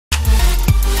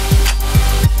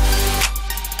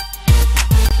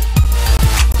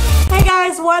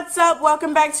what's up?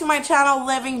 Welcome back to my channel,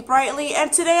 Living Brightly,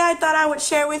 and today I thought I would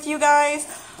share with you guys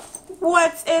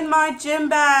what's in my gym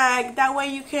bag. That way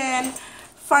you can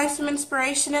find some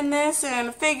inspiration in this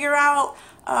and figure out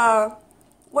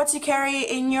what to carry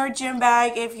in your gym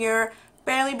bag if you're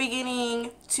barely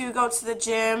beginning to go to the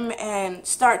gym and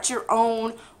start your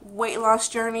own weight loss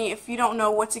journey. If you don't know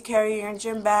what to carry in your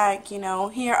gym bag,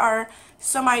 here are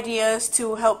some ideas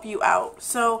to help you out.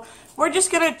 So we're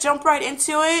just going to jump right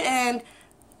into it and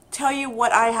tell you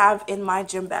what I have in my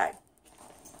gym bag.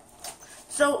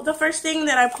 So the first thing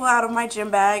that I pull out of my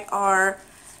gym bag are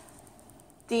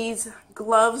these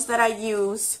gloves that I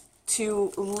use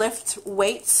to lift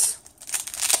weights.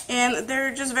 And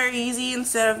they're just very easy.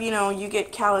 Instead of, you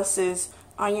get calluses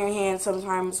on your hands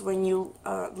sometimes when you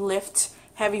lift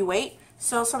heavy weight.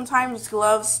 So sometimes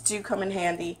gloves do come in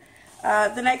handy.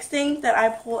 The next thing that I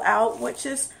pull out, which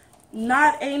is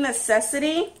not a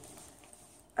necessity,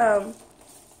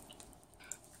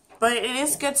 but it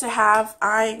is good to have.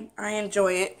 I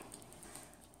enjoy it.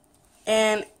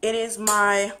 And it is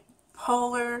my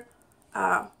Polar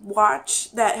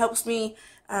watch that helps me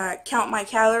count my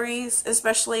calories,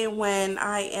 especially when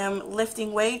I am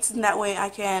lifting weights, and that way I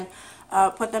can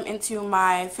put them into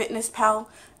my FitnessPal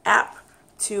app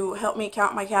to help me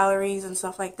count my calories and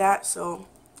stuff like that. So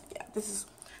yeah, this is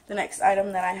the next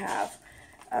item that I have.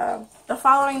 The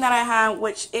following that I have,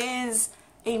 which is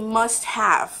a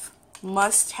must-have,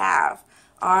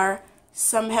 are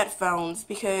some headphones,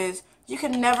 because you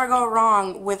can never go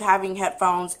wrong with having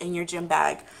headphones in your gym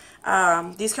bag.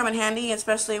 These come in handy,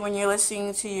 especially when you're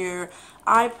listening to your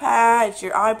iPad,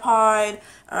 your iPod,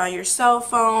 your cell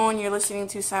phone, you're listening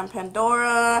to some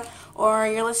Pandora, or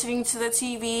you're listening to the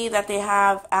TV that they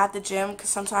have at the gym, because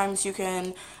sometimes you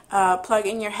can plug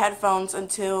in your headphones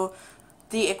into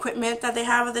the equipment that they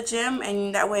have at the gym,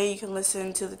 and that way you can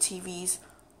listen to the TVs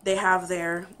they have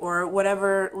there, or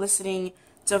whatever listening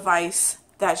device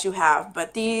that you have.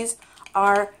 But these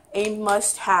are a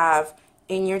must-have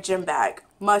in your gym bag.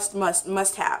 Must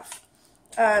have.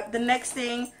 The next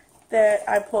thing that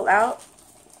I pull out,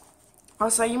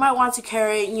 also you might want to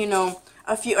carry,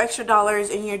 a few extra dollars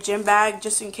in your gym bag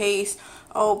just in case,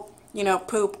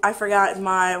 poop, I forgot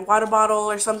my water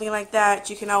bottle or something like that.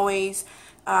 You can always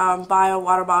buy a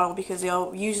water bottle, because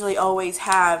they'll usually always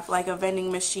have like a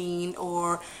vending machine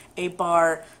or a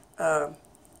bar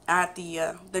at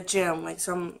the gym. Like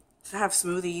some have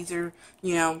smoothies or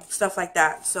stuff like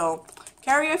that. So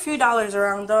carry a few dollars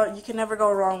around, though. You can never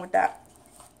go wrong with that.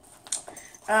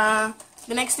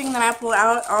 The next thing that I pull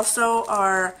out also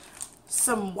are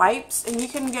some wipes, and you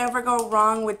can never go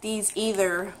wrong with these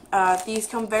either. These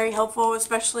come very helpful,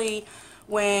 especially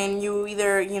when you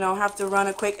either, have to run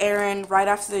a quick errand right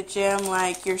after the gym,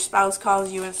 like your spouse calls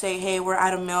you and say, hey, we're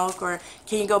out of milk, or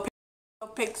can you go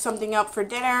pick something up for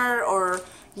dinner, or,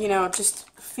 just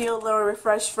feel a little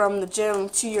refreshed from the gym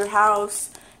to your house.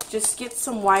 Just get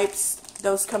some wipes.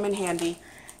 Those come in handy.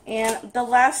 And the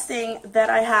last thing that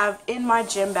I have in my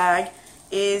gym bag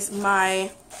is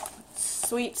my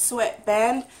Sweet Sweat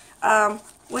band,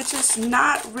 which is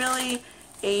not really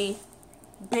a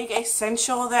big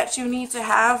essential that you need to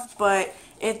have, but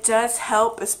it does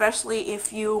help, especially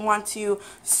if you want to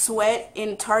sweat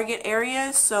in target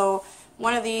areas. So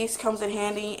one of these comes in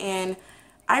handy, and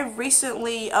I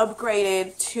recently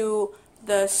upgraded to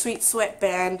the Sweet Sweat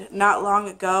band not long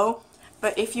ago.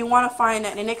 But if you want to find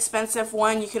an inexpensive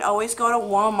one, you can always go to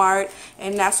Walmart,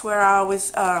 and that's where I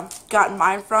always got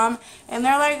mine from. And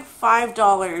they're like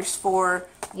 $5 for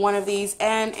one of these,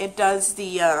 and it does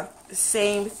the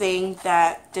same thing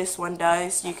that this one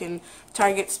does. You can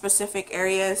target specific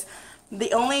areas.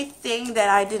 The only thing that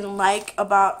I didn't like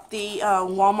about the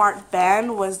Walmart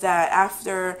band was that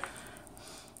after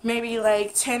maybe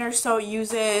like 10 or so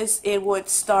uses, it would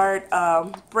start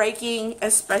breaking,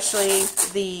 especially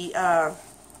the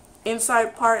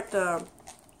inside part, the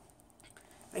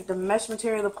mesh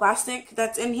material, the plastic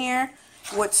that's in here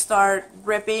would start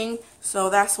ripping. So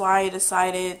that's why I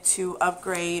decided to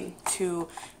upgrade to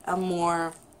a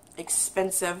more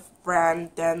expensive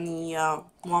brand than the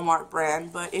Walmart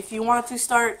brand. But if you want to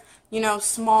start,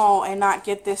 small and not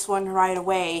get this one right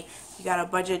away, you gotta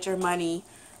budget your money.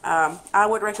 I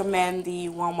would recommend the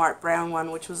Walmart brand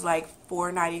one, which was like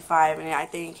 $4.95, and I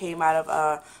think it came out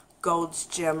of Gold's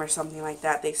Gym or something like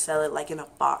that. They sell it like in a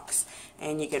box,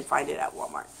 and you can find it at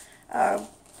Walmart.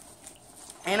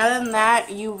 And other than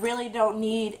that, you really don't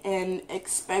need an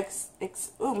expensive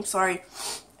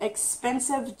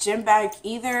gym bag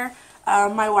either.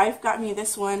 My wife got me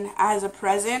this one as a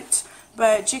present,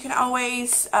 but you can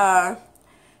always,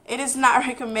 it is not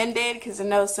recommended, because I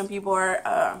know some people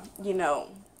are,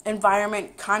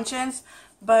 environment conscious,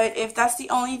 But if that's the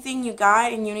only thing you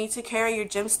got and you need to carry your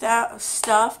gym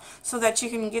stuff so that you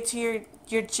can get to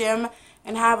your gym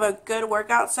and have a good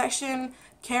workout section,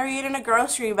 carry it in a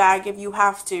grocery bag if you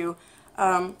have to.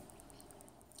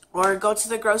 Or go to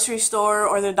the grocery store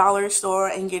or the dollar store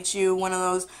and get you one of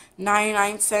those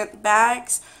 99-cent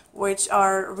bags, which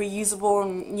are reusable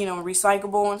and, you know,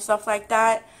 recyclable and stuff like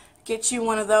that. Get you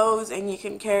one of those and you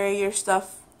can carry your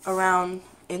stuff around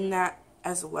in that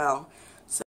as well.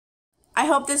 So I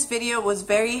hope this video was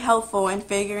very helpful in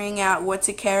figuring out what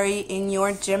to carry in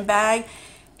your gym bag.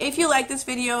 If you like this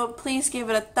video, please give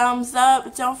it a thumbs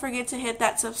up. Don't forget to hit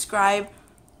that subscribe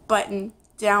button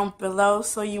down below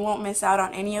so you won't miss out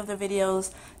on any of the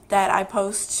videos that I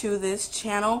post to this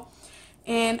channel.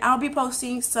 And I'll be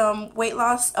posting some weight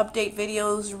loss update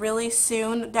videos really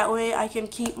soon. That way I can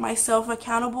keep myself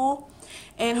accountable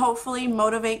and hopefully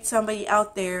motivate somebody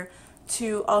out there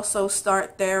to also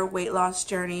start their weight loss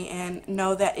journey and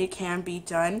know that it can be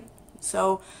done.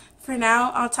 So for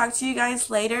now, I'll talk to you guys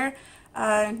later.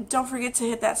 Don't forget to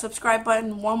hit that subscribe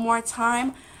button one more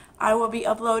time. I will be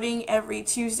uploading every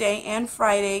Tuesday and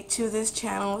Friday to this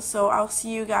channel, so I'll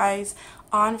see you guys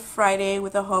on Friday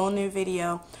with a whole new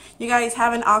video. You guys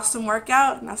have an awesome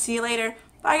workout, and I'll see you later.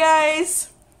 Bye,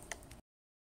 guys!